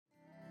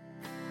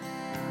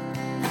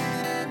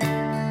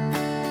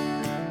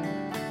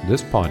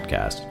This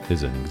podcast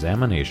is an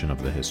examination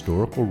of the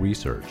historical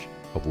research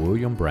of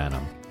William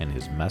Branham and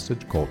his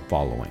message cult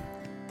following.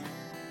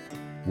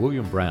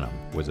 William Branham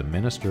was a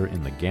minister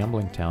in the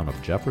gambling town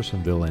of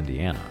Jeffersonville,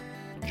 Indiana,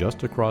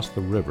 just across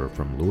the river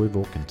from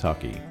Louisville,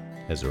 Kentucky,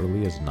 as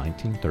early as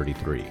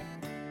 1933.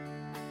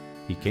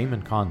 He came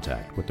in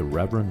contact with the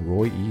Reverend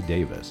Roy E.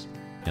 Davis,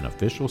 an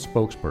official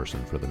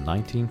spokesperson for the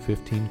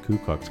 1915 Ku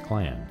Klux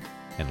Klan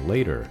and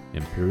later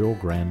Imperial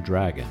Grand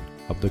Dragon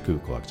of the Ku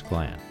Klux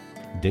Klan.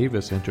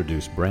 Davis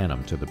introduced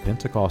Branham to the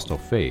Pentecostal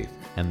faith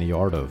and the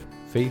art of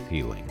faith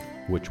healing,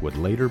 which would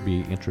later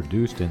be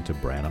introduced into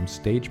Branham's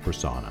stage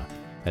persona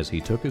as he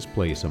took his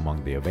place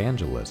among the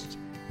evangelists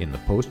in the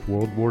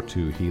post-World War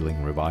II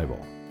healing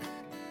revival.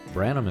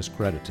 Branham is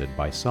credited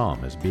by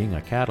some as being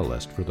a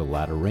catalyst for the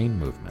Latter Rain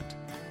movement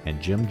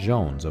and Jim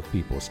Jones of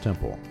People's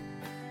Temple.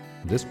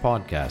 This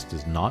podcast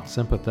is not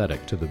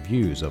sympathetic to the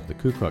views of the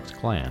Ku Klux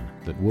Klan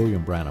that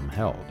William Branham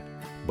held,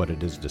 but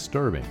it is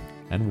disturbing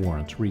and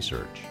warrants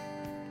research.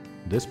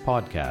 This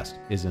podcast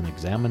is an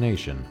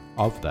examination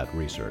of that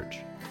research.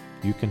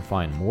 You can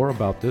find more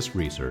about this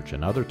research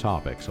and other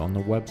topics on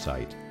the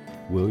website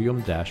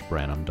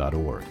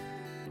william-branham.org.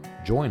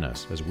 Join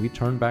us as we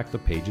turn back the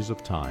pages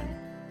of time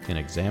and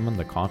examine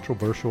the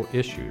controversial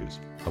issues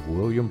of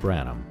William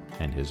Branham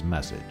and his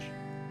message.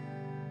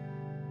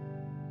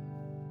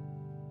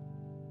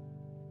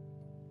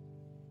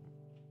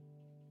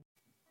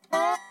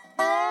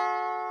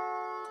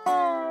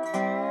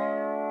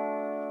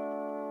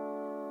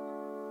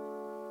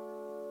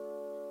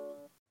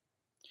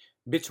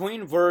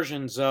 Between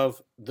versions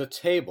of The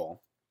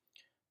Table,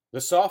 the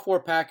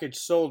software package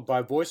sold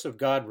by Voice of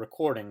God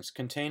Recordings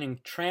containing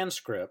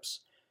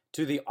transcripts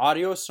to the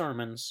audio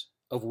sermons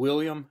of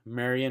William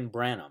Marion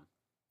Branham,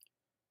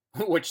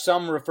 which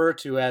some refer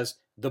to as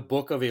the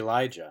Book of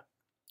Elijah,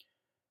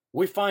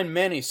 we find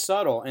many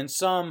subtle and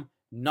some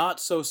not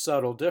so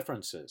subtle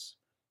differences.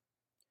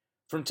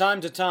 From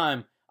time to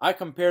time, I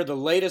compare the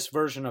latest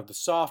version of the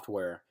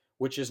software,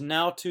 which is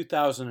now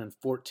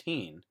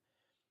 2014,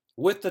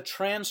 with the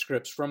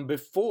transcripts from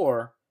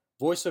before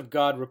Voice of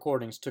God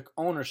Recordings took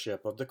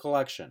ownership of the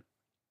collection.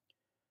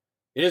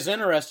 It is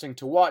interesting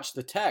to watch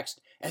the text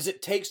as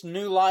it takes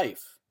new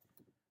life,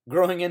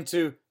 growing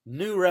into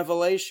new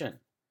revelation.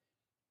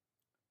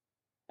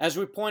 As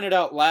we pointed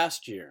out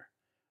last year,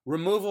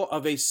 removal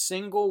of a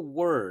single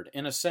word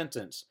in a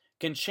sentence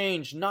can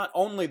change not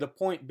only the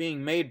point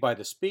being made by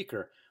the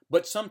speaker,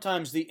 but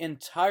sometimes the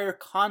entire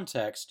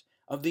context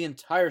of the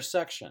entire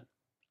section.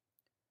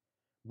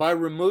 By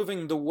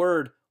removing the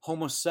word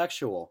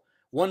homosexual,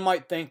 one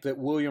might think that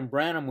William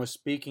Branham was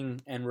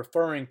speaking and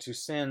referring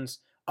to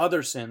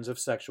other sins of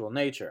sexual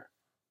nature.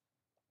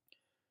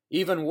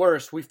 Even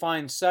worse, we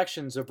find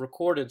sections of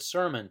recorded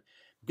sermon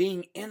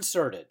being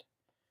inserted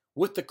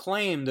with the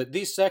claim that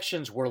these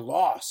sections were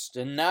lost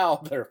and now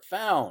they're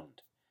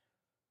found.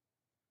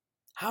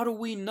 How do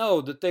we know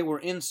that they were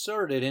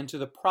inserted into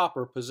the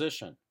proper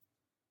position?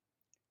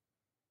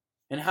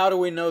 And how do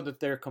we know that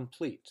they're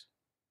complete?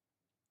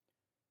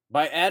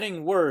 By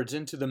adding words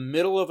into the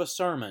middle of a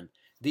sermon,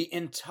 the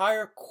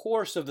entire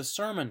course of the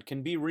sermon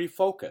can be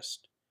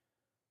refocused.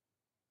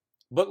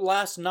 But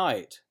last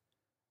night,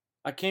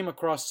 I came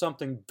across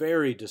something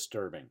very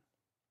disturbing.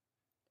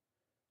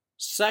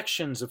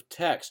 Sections of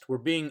text were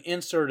being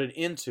inserted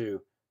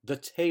into the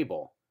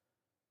table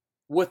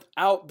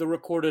without the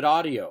recorded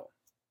audio.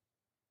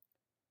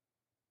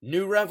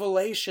 New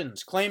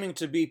revelations claiming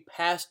to be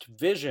past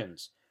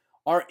visions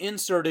are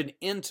inserted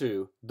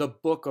into the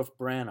Book of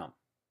Branham.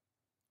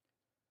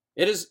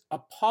 It is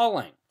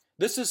appalling.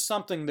 This is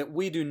something that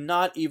we do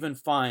not even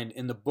find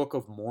in the Book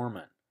of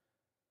Mormon.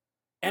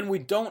 And we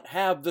don't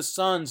have the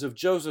sons of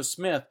Joseph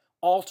Smith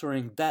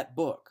altering that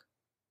book.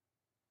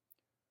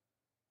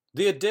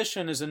 The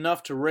addition is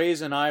enough to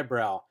raise an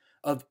eyebrow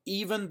of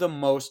even the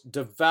most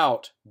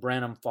devout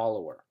Branham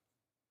follower.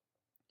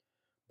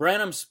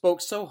 Branham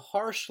spoke so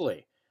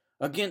harshly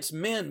against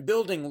men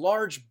building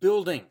large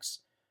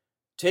buildings,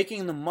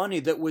 taking the money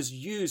that was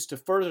used to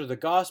further the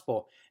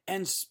gospel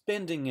and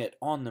spending it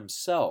on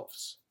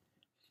themselves.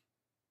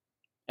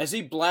 As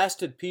he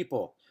blasted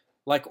people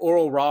like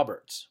Oral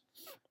Roberts,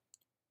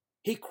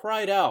 he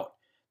cried out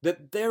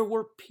that there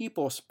were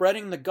people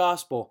spreading the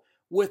gospel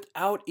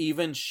without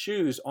even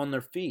shoes on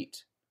their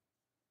feet.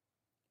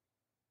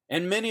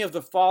 And many of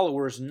the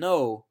followers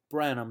know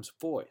Branham's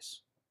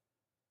voice.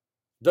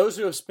 Those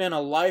who have spent a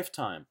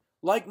lifetime,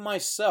 like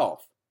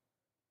myself,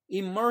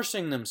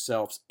 immersing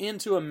themselves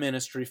into a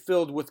ministry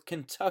filled with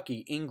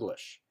Kentucky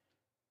English,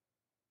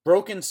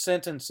 broken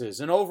sentences,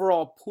 and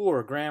overall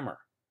poor grammar.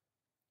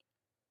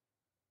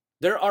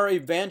 There are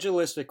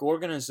evangelistic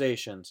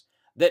organizations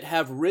that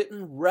have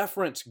written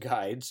reference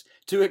guides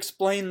to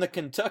explain the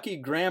Kentucky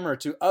grammar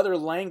to other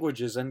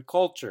languages and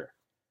culture.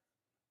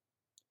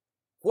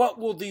 What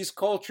will these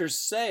cultures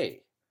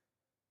say?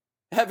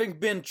 Having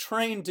been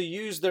trained to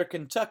use their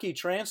Kentucky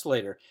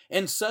translator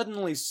and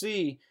suddenly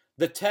see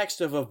the text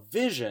of a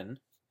vision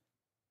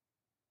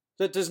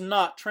that does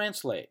not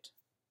translate.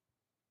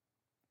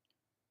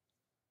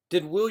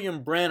 did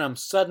William Branham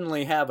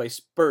suddenly have a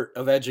spurt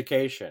of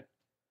education.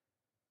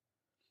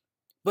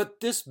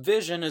 But this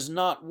vision is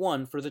not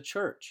one for the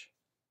church.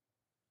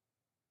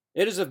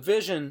 It is a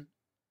vision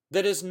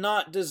that is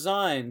not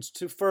designed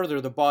to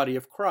further the body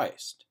of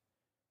Christ.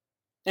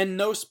 And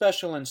no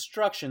special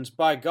instructions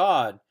by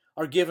God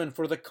are given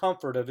for the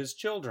comfort of his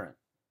children.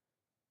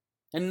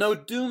 And no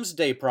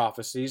doomsday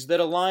prophecies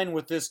that align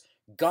with this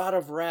God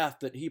of wrath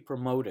that he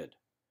promoted.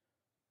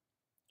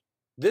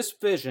 This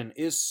vision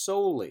is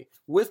solely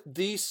with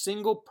the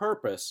single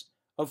purpose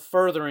of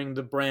furthering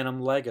the Branham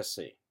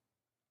legacy,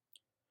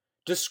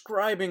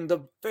 describing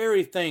the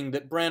very thing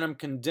that Branham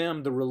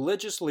condemned the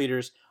religious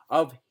leaders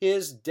of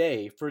his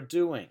day for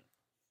doing: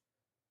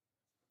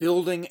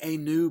 building a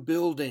new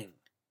building.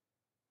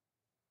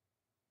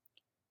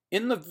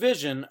 In the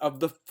vision of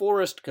the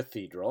Forest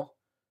Cathedral,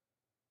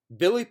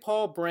 Billy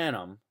Paul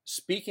Branham,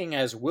 speaking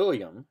as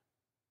William,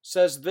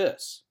 says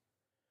this: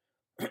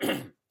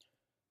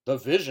 The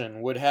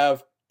vision would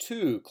have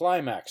 2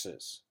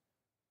 climaxes.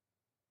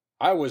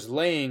 I was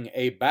laying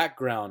a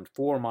background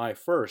for my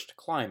first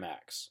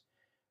climax,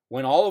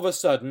 when all of a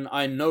sudden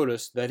I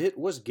noticed that it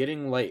was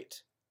getting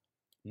late,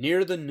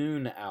 near the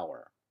noon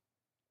hour,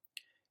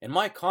 and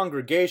my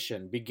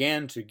congregation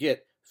began to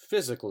get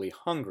physically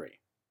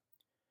hungry.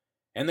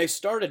 And they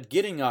started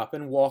getting up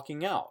and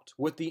walking out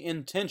with the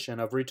intention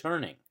of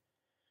returning,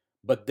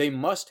 but they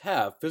must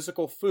have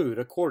physical food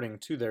according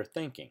to their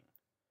thinking.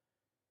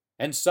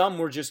 And some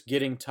were just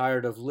getting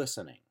tired of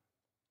listening.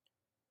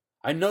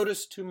 I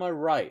noticed to my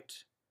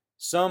right,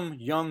 some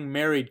young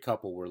married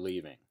couple were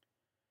leaving,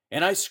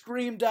 and I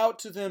screamed out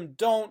to them,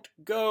 "Don't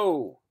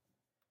go!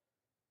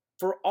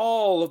 For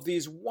all of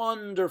these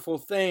wonderful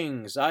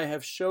things I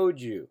have showed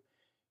you,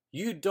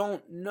 you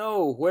don't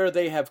know where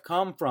they have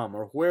come from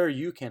or where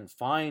you can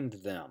find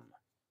them."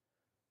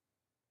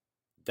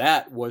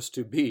 That was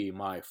to be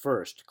my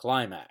first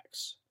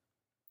climax.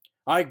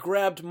 I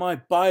grabbed my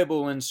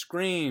Bible and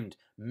screamed,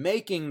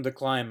 making the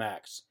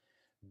climax,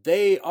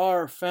 "They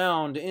are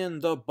found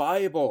in the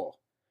Bible,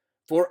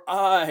 for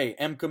I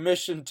am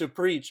commissioned to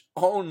preach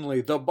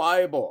only the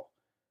Bible."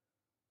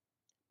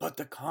 But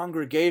the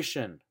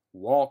congregation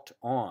walked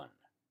on.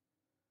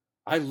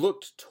 I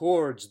looked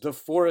towards the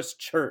Forest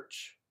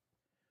Church,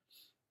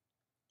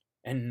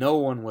 and no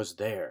one was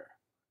there.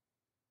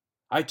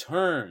 I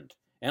turned,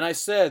 and I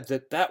said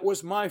that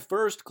was my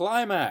first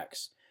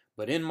climax,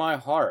 but in my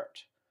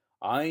heart,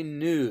 I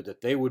knew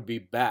that they would be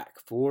back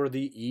for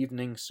the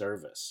evening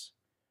service.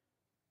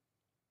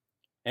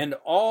 And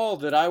all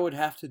that I would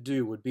have to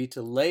do would be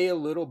to lay a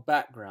little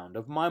background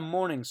of my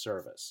morning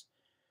service.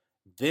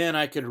 Then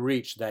I could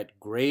reach that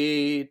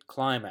great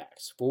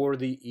climax for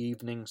the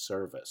evening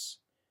service.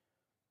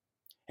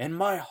 And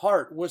my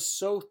heart was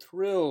so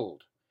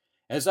thrilled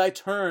as I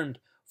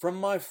turned from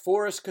my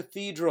Forest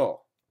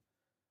Cathedral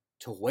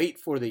to wait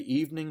for the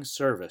evening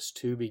service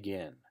to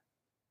begin.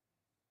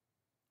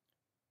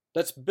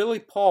 That's Billy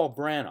Paul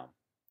Branham,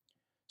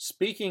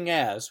 speaking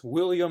as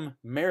William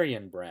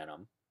Marion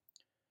Branham,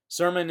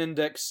 Sermon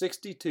Index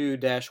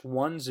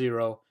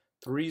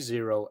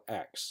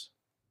 62-1030X.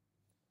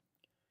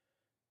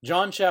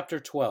 John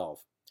chapter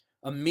 12,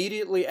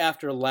 immediately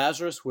after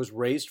Lazarus was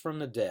raised from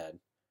the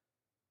dead,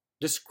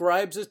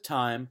 describes a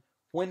time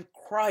when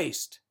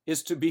Christ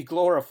is to be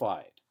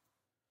glorified.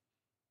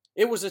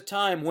 It was a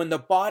time when the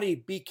body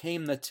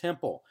became the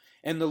temple,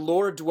 and the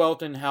Lord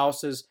dwelt in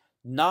houses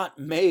not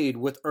made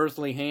with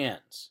earthly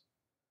hands.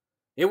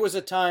 It was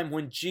a time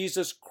when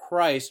Jesus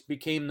Christ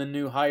became the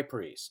new high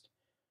priest,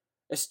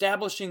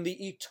 establishing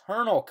the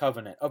eternal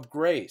covenant of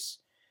grace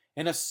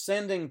and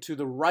ascending to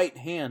the right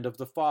hand of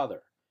the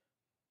Father.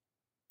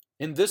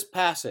 In this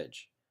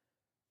passage,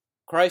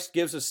 Christ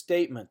gives a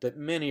statement that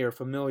many are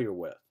familiar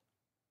with.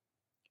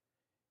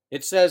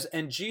 It says,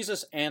 "And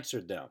Jesus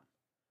answered them,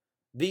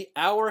 'The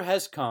hour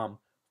has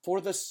come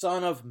for the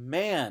Son of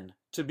Man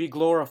to be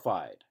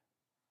glorified.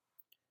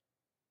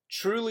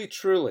 Truly,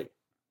 truly,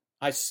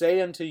 I say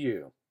unto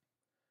you,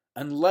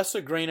 unless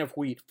a grain of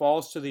wheat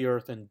falls to the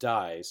earth and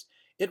dies,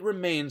 it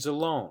remains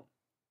alone.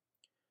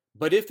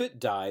 But if it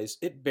dies,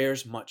 it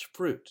bears much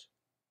fruit.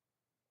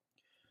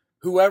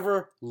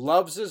 Whoever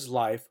loves his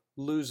life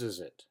loses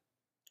it.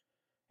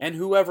 And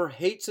whoever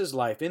hates his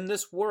life in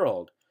this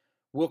world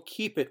will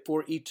keep it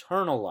for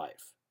eternal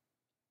life.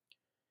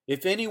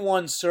 If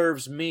anyone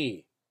serves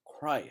me,"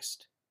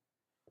 Christ,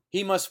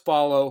 "he must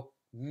follow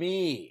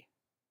me,"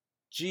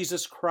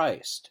 Jesus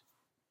Christ.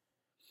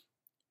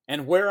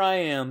 "And where I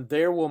am,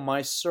 there will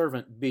my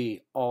servant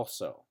be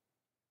also.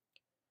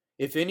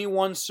 If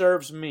anyone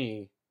serves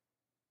me,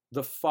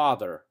 the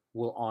Father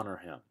will honor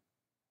him."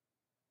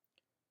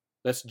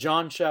 That's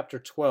John chapter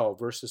 12,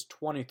 verses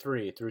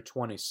 23 through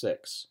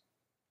 26.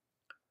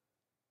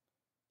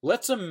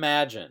 Let's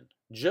imagine,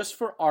 just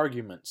for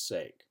argument's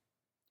sake,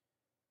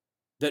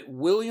 that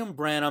William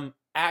Branham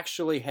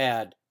actually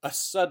had a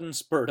sudden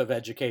spurt of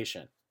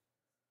education,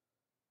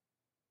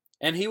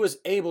 and he was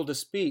able to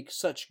speak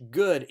such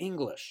good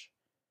English.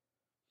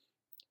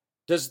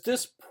 Does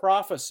this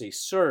prophecy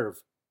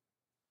serve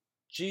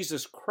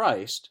Jesus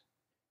Christ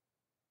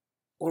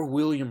or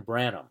William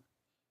Branham?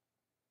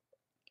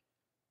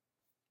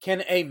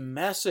 Can a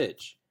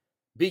message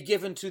be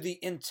given to the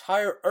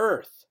entire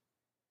earth,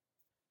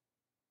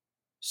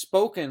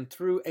 spoken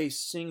through a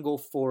single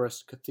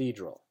forest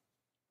cathedral?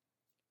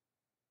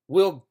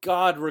 Will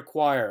God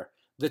require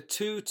the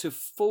 2 to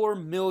 4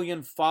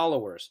 million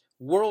followers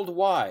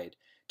worldwide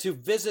to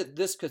visit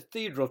this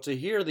cathedral to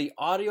hear the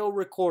audio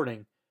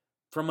recording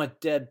from a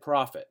dead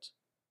prophet?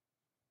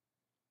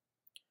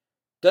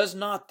 Does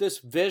not this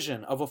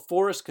vision of a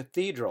forest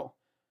cathedral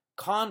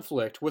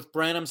conflict with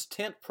Branham's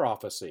tent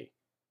prophecy,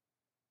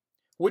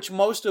 which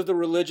most of the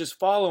religious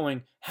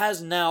following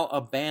has now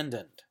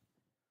abandoned?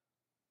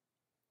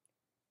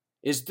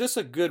 Is this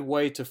a good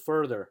way to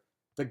further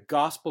the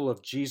gospel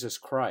of Jesus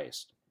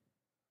Christ?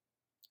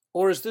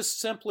 Or is this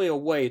simply a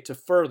way to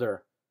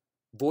further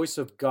Voice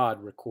of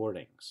God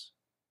recordings?